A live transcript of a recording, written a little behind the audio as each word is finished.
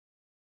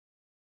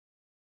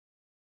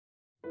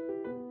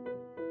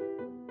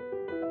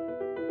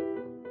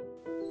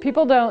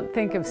People don't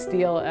think of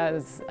steel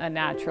as a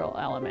natural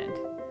element.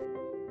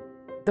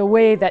 The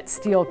way that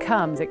steel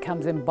comes, it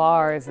comes in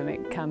bars and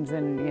it comes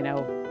in,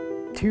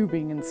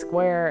 tubing and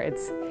square.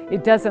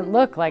 It doesn't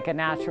look like a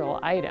natural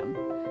item.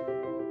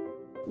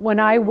 When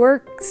I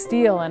work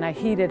steel and I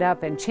heat it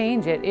up and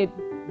change it, it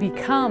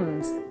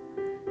becomes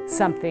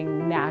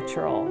something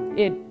natural.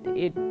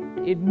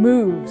 It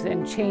moves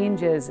and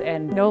changes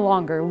and no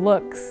longer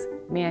looks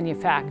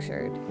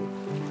manufactured.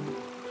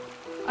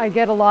 I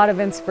get a lot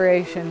of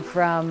inspiration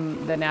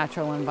from the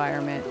natural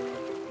environment.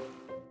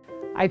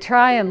 I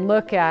try and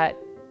look at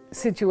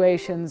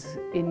situations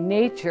in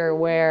nature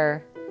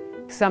where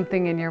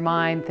something in your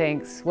mind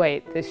thinks,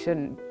 wait, this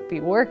shouldn't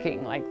be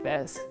working like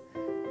this,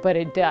 but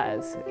it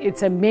does.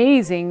 It's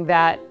amazing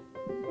that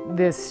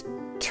this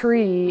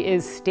tree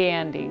is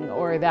standing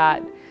or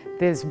that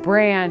this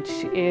branch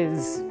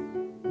is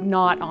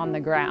not on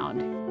the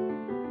ground.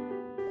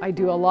 I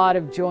do a lot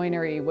of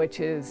joinery, which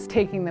is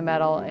taking the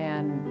metal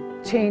and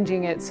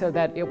changing it so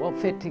that it will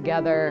fit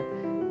together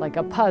like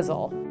a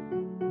puzzle.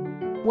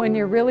 When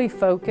you're really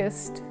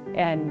focused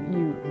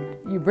and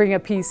you bring a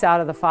piece out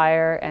of the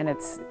fire and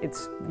it's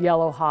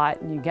yellow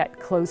hot and you get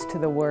close to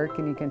the work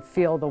and you can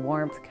feel the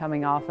warmth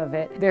coming off of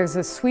it, there's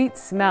a sweet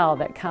smell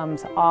that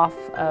comes off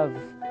of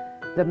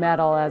the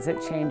metal as it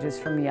changes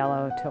from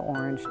yellow to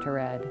orange to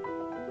red.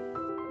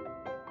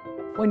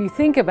 When you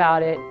think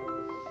about it,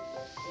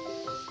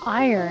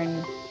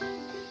 iron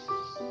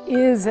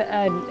is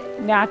a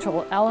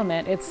natural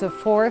element. It's the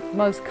fourth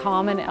most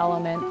common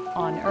element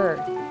on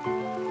Earth.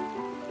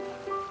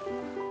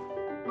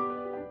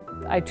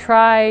 I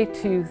try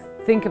to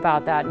think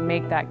about that and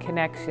make that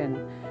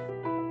connection.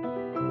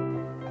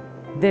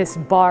 This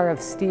bar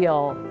of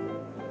steel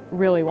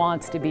really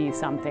wants to be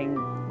something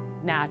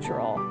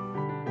natural.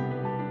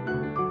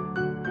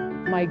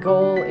 My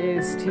goal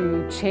is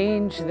to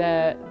change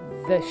the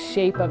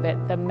shape of it,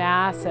 the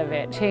mass of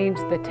it, change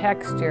the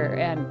texture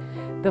and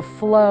the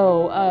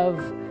flow of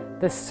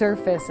the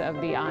surface of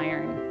the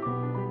iron.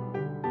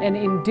 And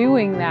in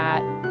doing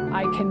that,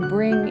 I can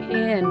bring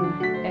in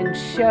and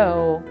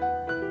show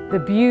the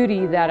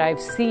beauty that I've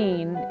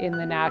seen in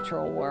the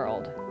natural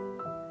world.